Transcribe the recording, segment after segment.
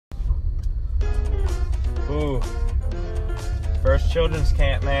First children's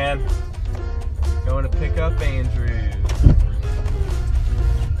camp, man. Going to pick up Andrew.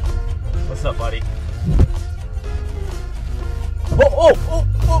 What's up, buddy?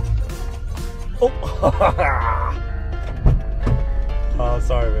 Oh,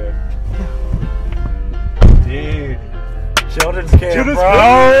 sorry, man. Dude. Children's camp, bro.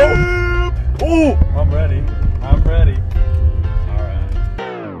 Camp. Ooh, I'm ready. I'm ready. All right.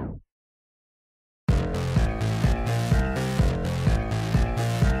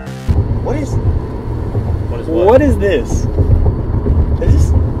 What is this?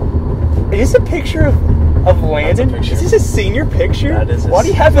 Is this a picture of Landon? Is this a senior picture? That is. Why do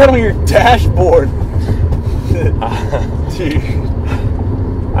you have that on your dashboard? Dude.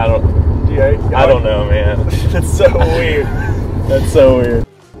 I don't know, man. That's so weird. That's so weird.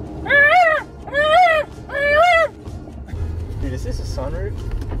 Dude, is this a sunroof?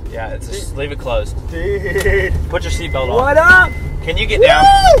 Yeah, just leave it closed. Dude. Put your seatbelt on. What up? Can you get down?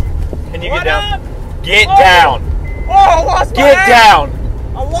 Can you get down? Up? Get down. Oh, I lost my hat. Get down.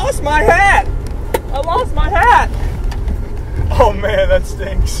 I lost my hat. I lost my hat. Oh man, that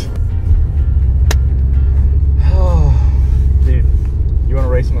stinks. Dude, you want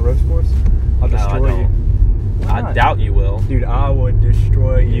to race on the ropes course? I'll destroy you. I doubt you will. Dude, I would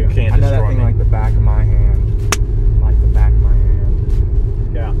destroy you. You can't I know destroy that thing me. like the back of my hand. Like the back of my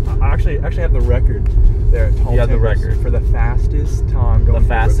hand. Yeah, I actually have the record there at Tall You have the Timbers record. for the fastest time going. The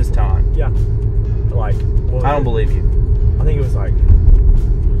fastest time. Yeah. Like. Well, I don't believe you. I think it was like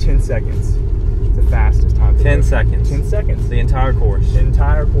 10 seconds. The fastest time. 10 seconds. 10 seconds. The entire course. The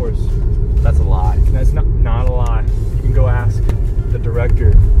entire course. That's a lie. That's not a lie. You can go ask the director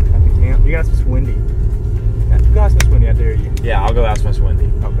at the camp. You can ask Miss Wendy. Yeah, you can ask Miss Wendy, I dare you. Yeah, I'll go ask Miss Wendy.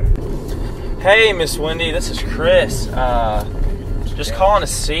 Okay. Hey, Miss Wendy, this is Chris. Just calling to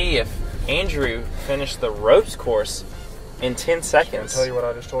see if Andrew finished the ropes course in 10 seconds. I'm just gonna tell you what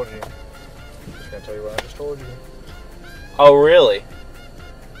I just told you. Oh, really?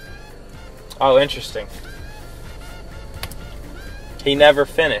 Oh, interesting. He never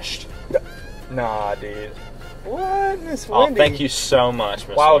finished. Nah, dude. What, Miss Wendy? Oh, thank you so much,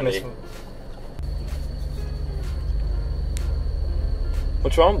 Miss Wow, Wendy.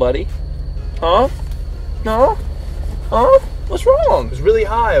 What's wrong, buddy? Huh? No? Huh? What's wrong? It was really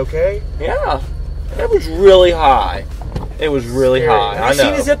high, okay? Yeah. It was really high. It was really high. Have you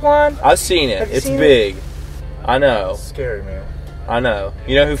seen the zip line? I've seen it. Have you It's seen big. I know. It's scary, man. I know.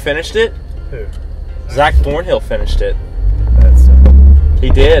 You know who finished it? Who? Zach Thornhill finished it. That's He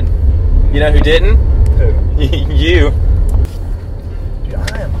did. You know who didn't? who? You. Dude,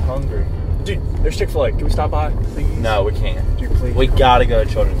 I am hungry. Dude, there's Chick-fil-A. Can we stop by, please? No, we can't. Dude, please. We gotta go to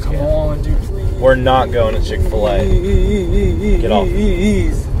Children's Come Camp. on, dude, please. We're not going to Chick-fil-A. Get off.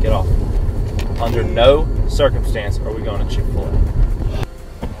 Get off. Under no circumstance are we going to Chick-fil-A.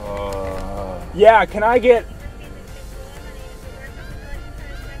 Yeah, can I get...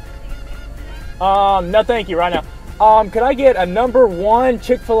 no thank you right now. Could I get a number 1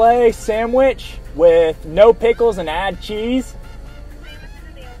 Chick-fil-A sandwich with no pickles and add cheese?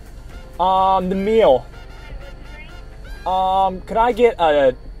 The meal. Could I get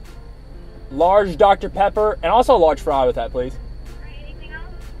a large Dr. Pepper and also a large fry with that, please? Anything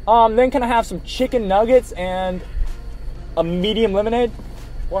else? Then can I have some chicken nuggets and a medium lemonade?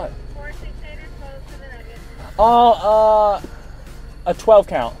 What? 4 6 8 12 for the nuggets. A 12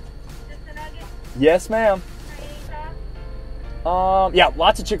 count. Just the nuggets? Yes, ma'am. Any sauce? Yeah,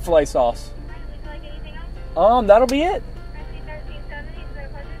 lots of Chick-fil-A sauce. Alright, would you like anything else? That'll be it. I see 1370. It's been a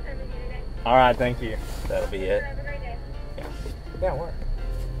pleasure serving you today. All right, thank you. That'll be it. Have a great day. Yeah, work.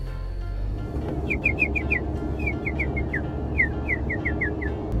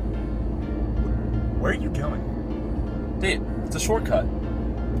 Where are you going? Dude, it's a shortcut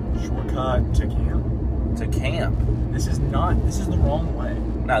Shortcut to camp. to camp. This is the wrong way.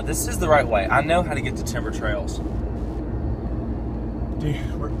 No, this is the right way. I know how to get to Timber Trails.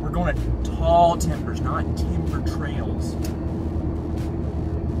 Dude, we're going to Tall Timbers, not Timber Trails.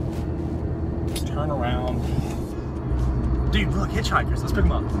 Turn around. Dude, look, hitchhikers. Let's pick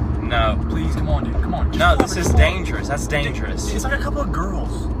them up. No. Please, come on, dude. Come on. No, this is dangerous. That's dangerous. Dude, it's like a couple of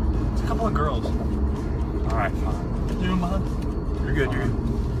girls. It's a couple of girls. All right, fine. You don't mind? You're good, you're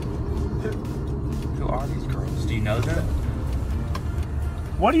good. Who are these girls? Do you know them?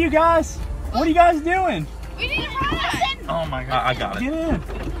 What are you guys doing? We need a ride! Oh my god. I got it. Get in.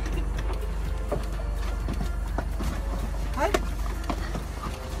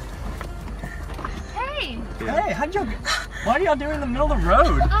 Hey! Hey, why are y'all doing in the middle of the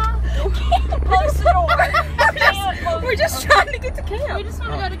road? Close the door. We're just trying to get to camp. We just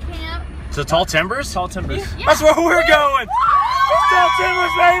want to go to camp. So Tall Timbers? Tall Timbers. Yeah. That's where we're going. Tall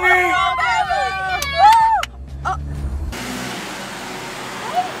Timbers, baby.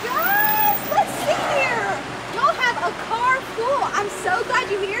 Hey guys, let's see here. Y'all have a car full. I'm so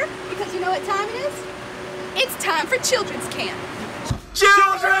glad you're here because you know what time it is? It's time for children's camp.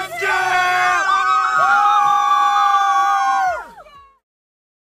 Children's